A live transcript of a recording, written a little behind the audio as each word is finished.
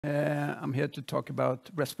I'm here to talk about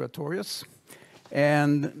Respiratorius,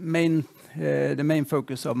 and the main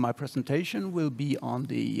focus of my presentation will be on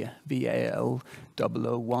the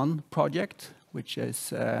VAL001 project, which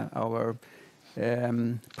is our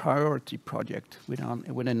priority project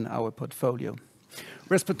within our portfolio.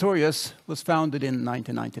 Respiratorius was founded in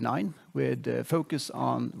 1999 with a focus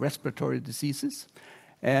on respiratory diseases,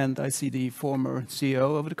 and I see the former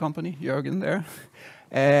CEO of the company, Johan there.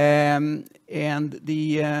 And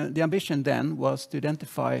the ambition then was to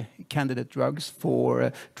identify candidate drugs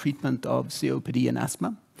for treatment of COPD and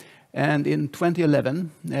asthma. And in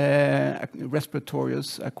 2011,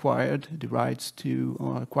 Respiratorius acquired the rights to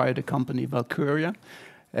acquire the company Valproate,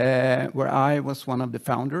 where I was one of the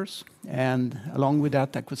founders. And along with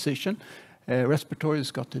that acquisition,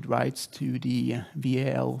 Respiratorius got the rights to the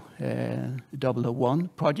VAL001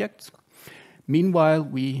 project. Meanwhile,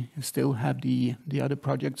 we still have the other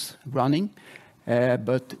projects running,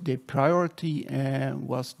 but the priority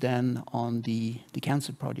was then on the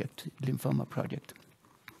cancer project, lymphoma project.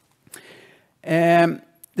 The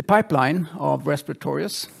pipeline of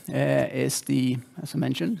Respiratorius is as I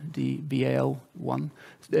mentioned, the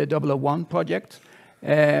VAL001 project,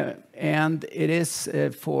 and it is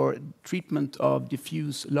for treatment of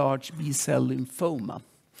diffuse large B-cell lymphoma.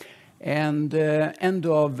 And end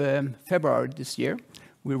of February this year,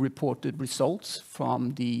 we reported results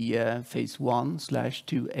from the phase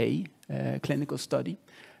 1/2A clinical study.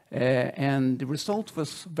 And the result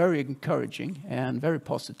was very encouraging and very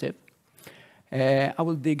positive. I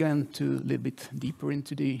will dig into a little bit deeper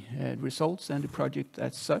into the results and the project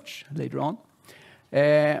as such later on.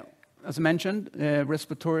 As I mentioned,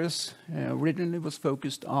 Respiratorius originally was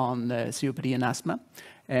focused on COPD and asthma,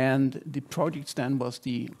 and the projects then was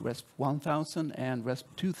the RESP-1000 and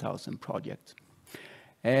RESP-2000 project.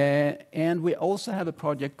 And we also have a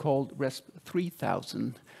project called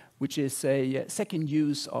RESP-3000, which is a second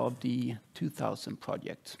use of the 2000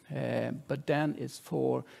 project, but then it's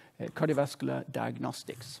for cardiovascular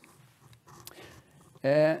diagnostics.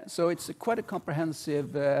 So it's quite a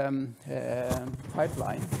comprehensive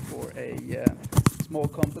pipeline for a small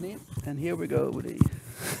company. And here we go with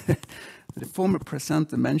the former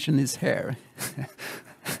presenter mentioned his hair.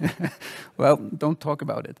 Well, don't talk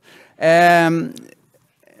about it.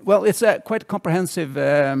 Well, it's a quite comprehensive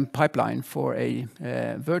pipeline for a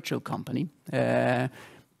virtual company.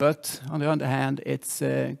 But on the other hand, it's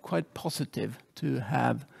quite positive to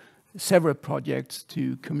have several projects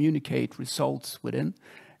to communicate results within,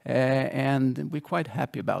 and we're quite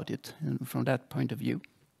happy about it from that point of view.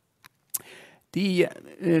 The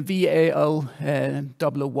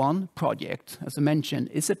VAL001 project, as I mentioned,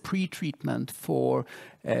 is a pre-treatment for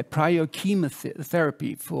prior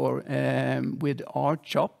chemotherapy with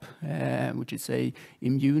R-CHOP, which is a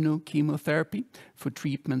immunochemotherapy for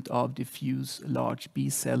treatment of diffuse large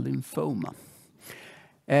B-cell lymphoma.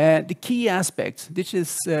 The key aspects, this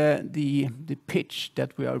is the pitch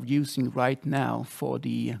that we are using right now for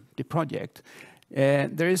the project.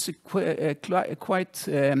 There is a quite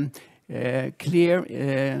clear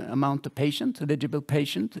amount of eligible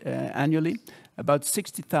patient annually, about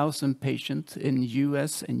 60,000 patients in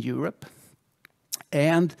US and Europe.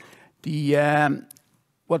 And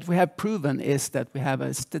what we have proven is that we have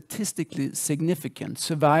a statistically significant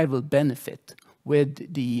survival benefit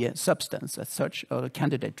with the substance as such, or a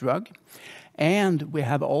candidate drug. And we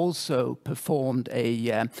have also performed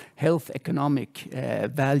a health economic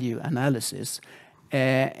value analysis.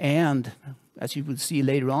 And as you will see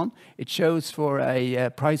later on, it shows for a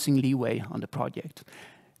pricing leeway on the project.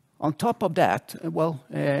 On top of that,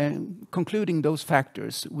 concluding those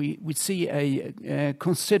factors, we see a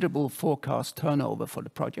considerable forecast turnover for the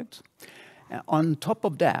project. On top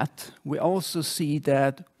of that, we also see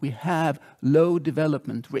that we have low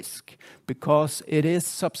development risk because it is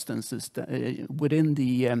substances that, within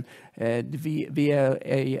the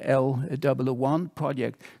VAL001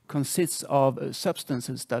 project consists of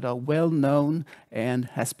substances that are well known and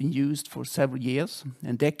has been used for several years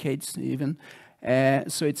and decades even.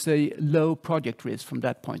 So it's a low project risk from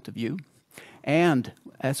that point of view. And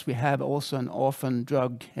as we have also an orphan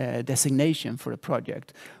drug designation for a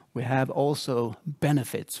project, we have also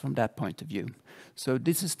benefits from that point of view. So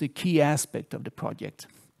this is the key aspect of the project.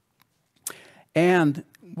 And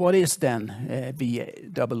what is then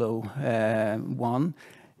VAL001?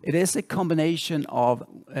 It is a combination of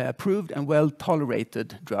approved and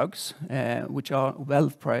well-tolerated drugs, which are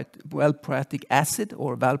valproatic acid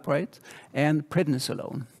or Valproate and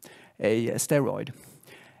Prednisolone, a steroid.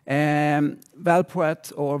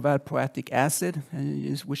 Valproate or valproatic acid,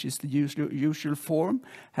 which is the usual form,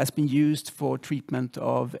 has been used for treatment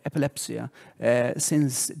of epilepsy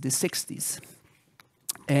since the 60s.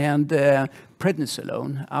 And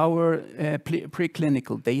prednisolone, our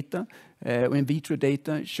preclinical data, in vitro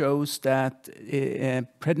data, shows that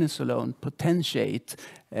prednisolone potentiates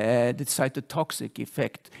the cytotoxic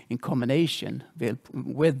effect in combination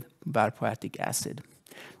with valproatic acid.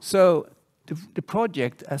 So the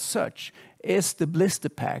project as such is the blister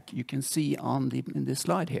pack you can see in this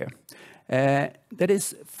slide here. That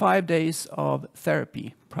is 5 days of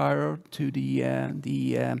therapy prior to the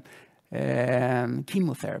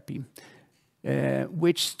chemotherapy,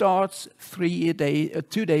 which starts 2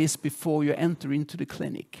 days before you enter into the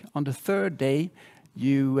clinic. On the 3rd day,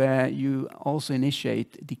 you also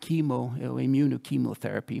initiate the chemo or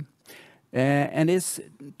immunochemotherapy. And it's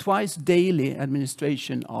twice daily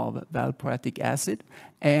administration of valproatic acid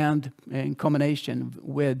and in combination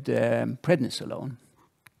with prednisolone.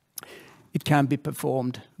 It can be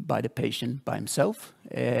performed by the patient by himself.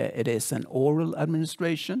 It is an oral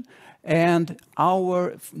administration. And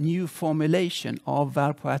our new formulation of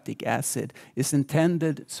valproatic acid is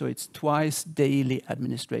intended so it's twice daily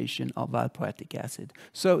administration of valproatic acid.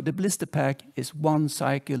 So the blister pack is 1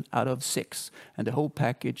 cycle out of 6, and the whole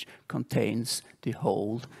package contains the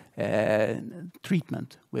whole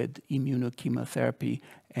treatment with immunochemotherapy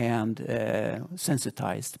and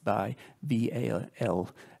sensitized by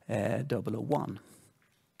VAL001.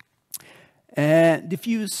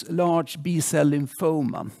 Diffuse large B-cell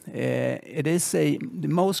lymphoma. It is the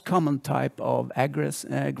most common type of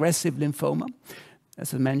aggressive lymphoma.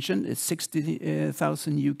 As I mentioned, it's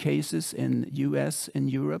 60,000 new cases in US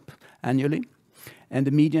and Europe annually. And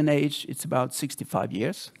the median age, it's about 65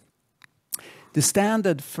 years. The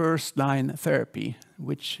standard first-line therapy,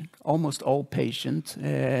 which almost all patients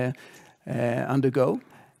undergo,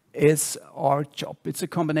 is CHOP. It's a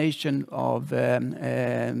combination of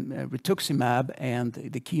rituximab and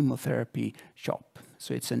the chemotherapy CHOP.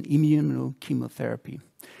 So it's an immunochemotherapy.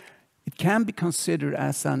 It can be considered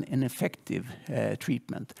as an ineffective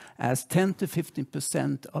treatment, as 10 to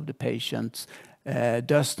 15% of the patients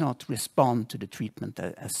does not respond to the treatment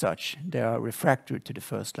as such. They are refractory to the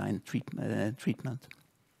first-line treatment.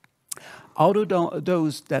 Out of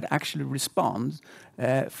those that actually respond,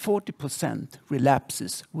 40%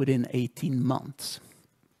 relapses within 18 months.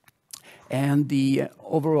 And the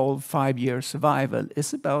overall 5-year survival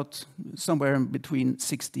is about somewhere in between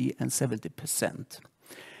 60 and 70%.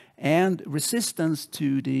 And resistance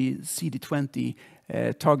to the CD20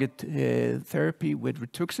 target therapy with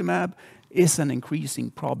rituximab is an increasing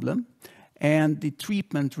problem. And the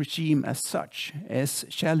treatment regime as such is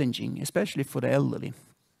challenging, especially for the elderly.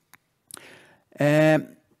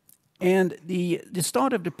 And the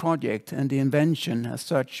start of the project and the invention as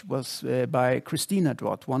such was by Johan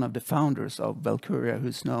Drott, one of the founders of Valproate,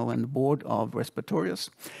 who's now on the board of Respiratorius.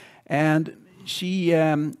 And she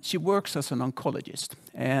works as an oncologist,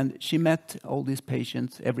 and she met all these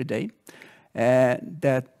patients every day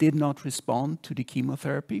that did not respond to the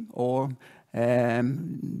chemotherapy or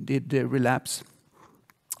did relapse.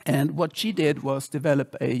 And what she did was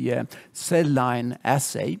develop a cell line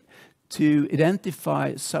assay to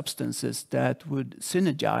identify substances that would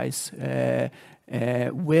synergize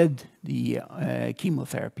with the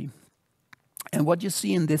chemotherapy. And what you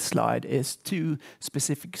see in this slide is 2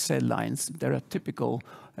 specific cell lines that are typical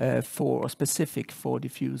or specific for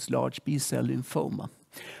diffuse large B-cell lymphoma.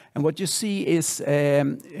 And what you see is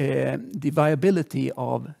the viability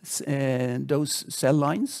of those cell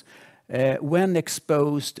lines when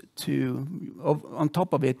exposed to, on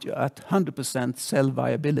top of it, at 100% cell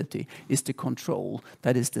viability is the control,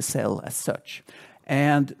 that is the cell as such.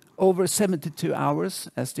 And over 72 hours,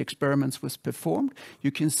 as the experiments was performed,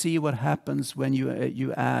 you can see what happens when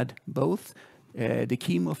you add both the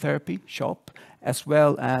chemotherapy, CHOP, as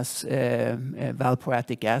well as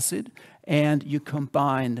valproatic acid, and you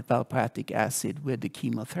combine valproatic acid with the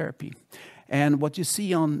chemotherapy. And what you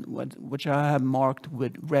see on which I have marked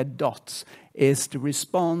with red dots is the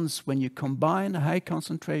response when you combine a high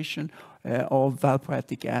concentration of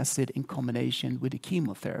valproatic acid in combination with the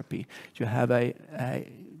chemotherapy. You have a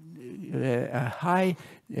high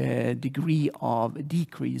degree of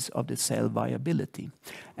decrease of the cell viability.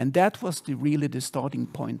 And that was really the starting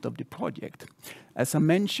point of the project. As I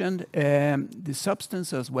mentioned, the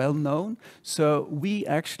substance is well known, so we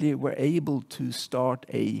actually were able to start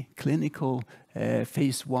a clinical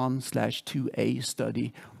phase 1/2A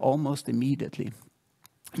study almost immediately,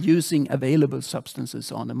 using available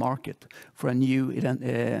substances on the market for a new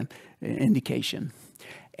indication.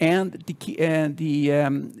 And the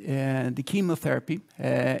chemotherapy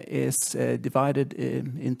is divided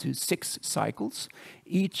into 6 cycles.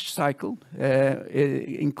 Each cycle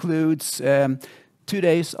includes 2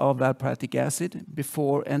 days of valproatic acid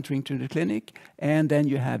before entering to the clinic, and then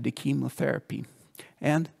you have the chemotherapy.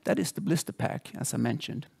 And that is the blister pack, as I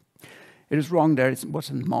mentioned. It is wrong there, it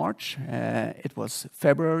wasn't March, it was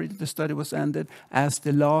February the study was ended, as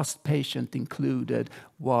the last patient included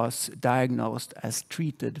was diagnosed as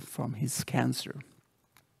treated from his cancer.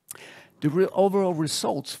 The overall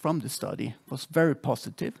results from the study was very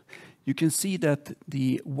positive. You can see that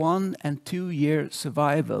the 1 and 2 year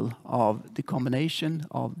survival of the combination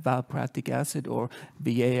of valproatic acid or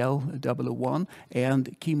VAL001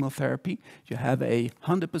 and chemotherapy, you have a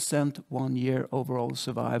 100% 1 year overall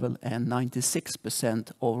survival and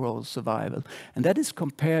 96% overall survival. And that is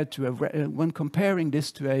compared to, when comparing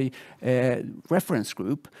this to a reference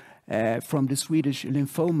group, from the Swedish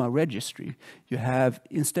lymphoma registry, you have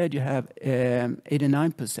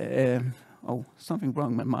 89%. Oh, something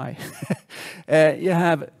wrong with my. You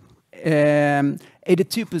have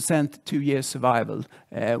 82% 2 year survival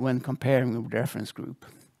when comparing with the reference group.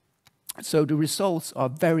 So the results are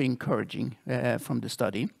very encouraging from the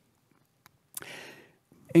study.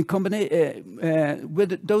 In combination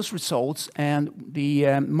with those results and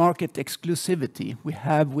the market exclusivity we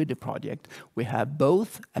have with the project, we have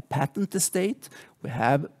both a patent estate, we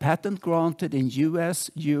have patent granted in US,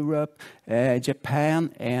 Europe,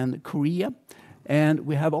 Japan, and Korea. And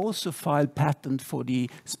we have also filed patent for the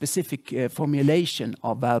specific formulation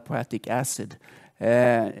of valproatic acid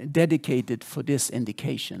dedicated for this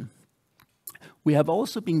indication. We have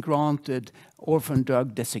also been granted orphan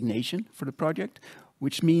drug designation for the project,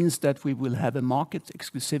 which means that we will have a market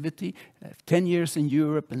exclusivity, 10 years in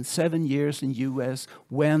Europe and 7 years in US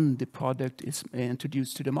when the product is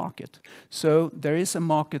introduced to the market. So there is a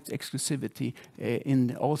market exclusivity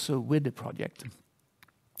also with the project.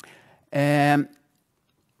 As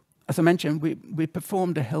I mentioned, we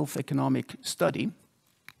performed a health economic study.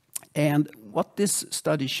 And what this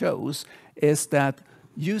study shows is that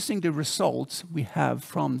using the results we have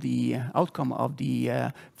from the outcome of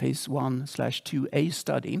the phase 1/2A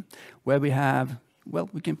study, where we have, well,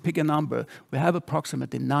 we can pick a number, we have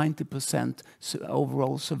approximately 90%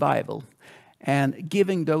 overall survival. And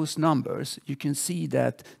given those numbers, you can see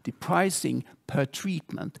that the pricing per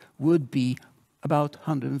treatment would be about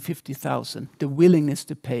 150,000, the willingness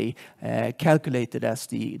to pay, calculated as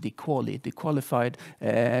the qualified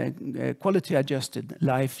quality-adjusted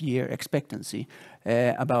life year expectancy,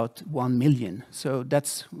 about 1 million. So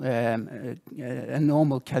that's a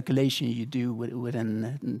normal calculation you do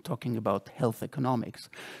when talking about health economics.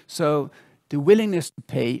 So the willingness to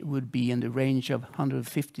pay would be in the range of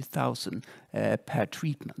 150,000 per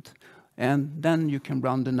treatment. And then you can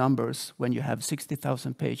run the numbers when you have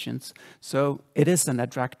 60,000 patients. So it is an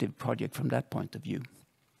attractive project from that point of view.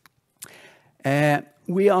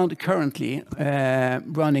 We are currently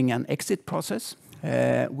running an exit process.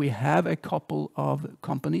 We have a couple of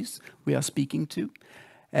companies we are speaking to.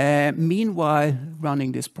 Meanwhile,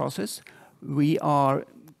 running this process, we are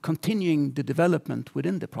continuing the development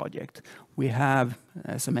within the project. We have,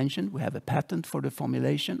 as I mentioned, we have a patent for the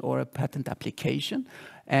formulation or a patent application.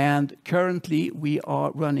 And currently we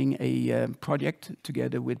are running a project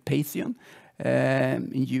together with Patheon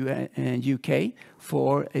in UK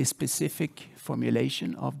for a specific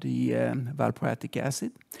formulation of the valproatic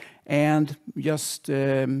acid. And just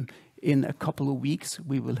in a couple of weeks,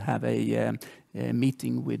 we will have a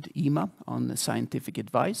meeting with EMA on the scientific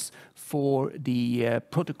advice for the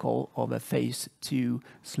protocol of a phase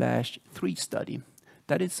 2/3 study.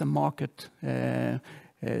 That is a market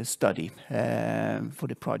study for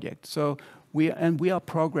the project. So we are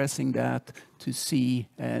progressing that to see,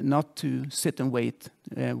 not to sit and wait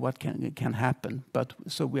what can happen, but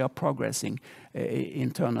so we are progressing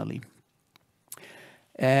internally.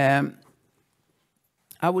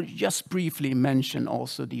 I would just briefly mention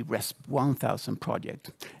also the RESP-1000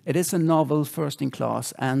 project. It is a novel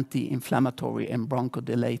first-in-class anti-inflammatory and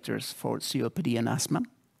bronchodilators for COPD and asthma.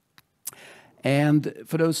 And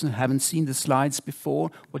for those who haven't seen the slides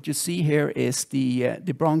before, what you see here is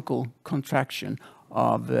the bronchial contraction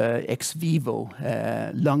of ex-vivo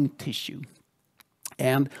lung tissue.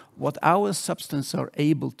 And what our substance are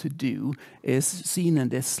able to do is seen in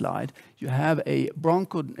this slide. You have a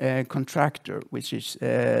bronchocontractor, which is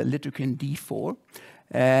lidocaine D4,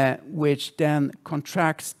 which then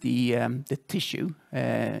contracts the tissue,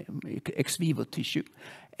 ex vivo tissue.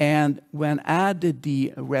 And when added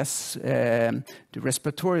the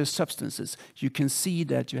respiratory substances, you can see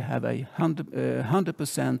that you have a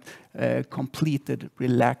 100% completed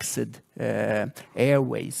relaxed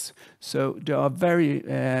airways. So they are very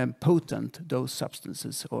potent, those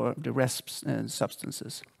substances, or the RESP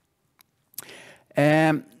substances.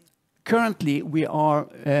 Currently, we are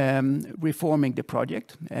reforming the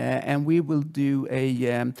project, and we will do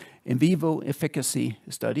a in vivo efficacy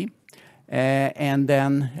study, and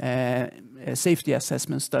then safety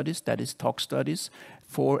assessment studies, that is tox studies,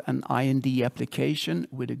 for an IND application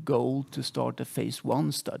with a goal to start a phase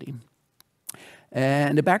 1 study.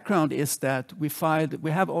 And the background is that we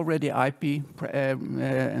have already IP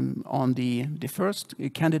on the first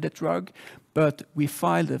candidate drug, but we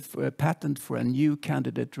filed a patent for a new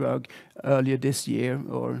candidate drug earlier this year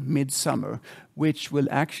or midsummer, which will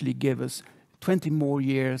actually give us 20 more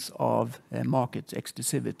years of market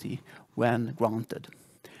exclusivity when granted.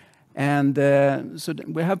 And so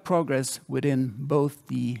we have progress within both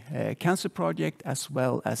the cancer project as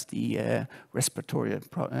well as the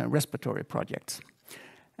respiratory projects.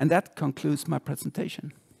 And that concludes my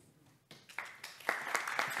presentation.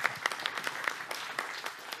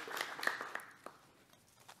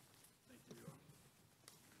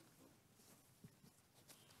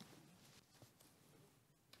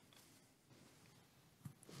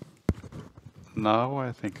 Now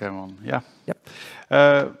I think I'm on. Yeah. Yep.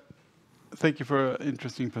 Thank you for an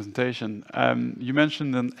interesting presentation. You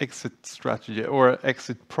mentioned an exit strategy or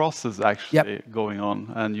exit process actually going on,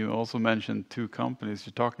 and you also mentioned 2 companies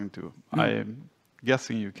you're talking to. I'm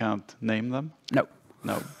guessing you can't name them? No.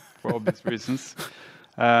 No, for obvious reasons.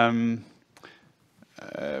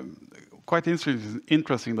 Quite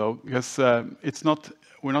interesting though, because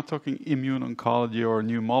we're not talking immune oncology or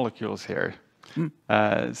new molecules here.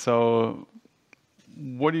 So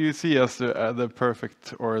what do you see as the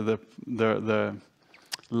perfect or the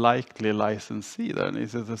likely licensee then?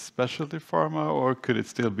 Is it a specialty pharma, or could it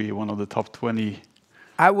still be one of the top 20?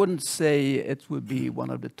 I wouldn't say it would be one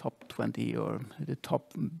of the top 20 or the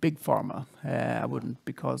top big pharma. I wouldn't,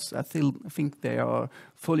 because I think they are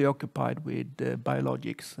fully occupied with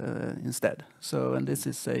biologics instead. So, and this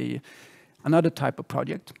is another type of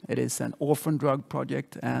project. It is an orphan drug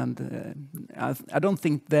project, and I don't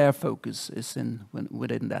think their focus is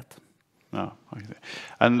within that. No, okay.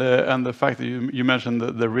 And the fact that you mentioned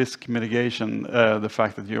the risk mitigation, the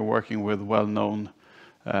fact that you're working with well-known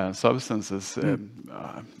substances,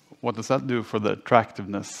 what does that do for the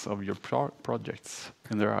attractiveness of your projects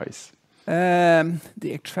in their eyes?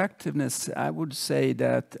 The attractiveness, I would say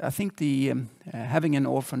that I think the having an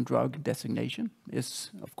orphan drug designation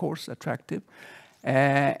is, of course, attractive,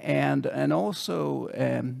 and also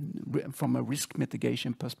from a risk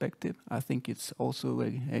mitigation perspective, I think it's also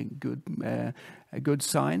a good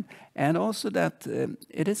sign, and also that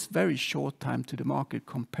it is very short time to the market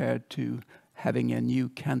compared to having a new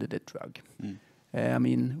candidate drug. I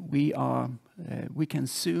mean, we can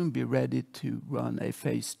soon be ready to run a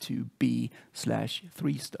phase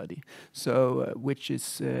 2b/3 study. So, which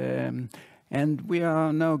is, and we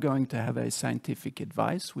are now going to have a scientific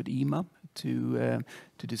advice with EMA to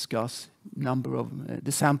discuss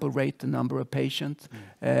the sample rate, the number of patients,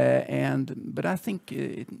 but I think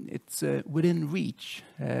it's within reach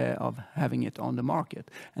of having it on the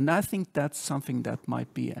market, and I think that's something that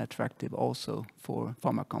might be attractive also for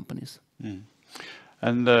pharma companies.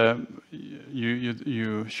 And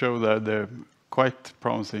you show that the quite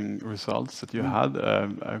promising results that you had,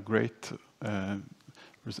 a great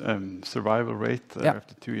survival rate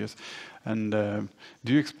after 2 years. And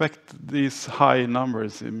do you expect these high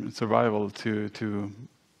numbers in survival to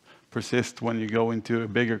persist when you go into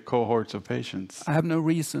bigger cohorts of patients? I have no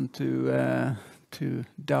reason to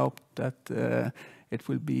doubt that it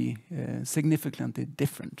will be significantly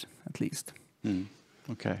different, at least.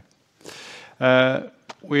 Okay.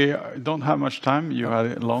 We don't have much time. You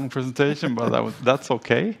had a long presentation, but that's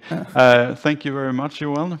okay. Thank you very much,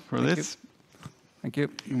 Johan, for this. Thank you.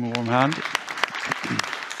 Give me a warm hand.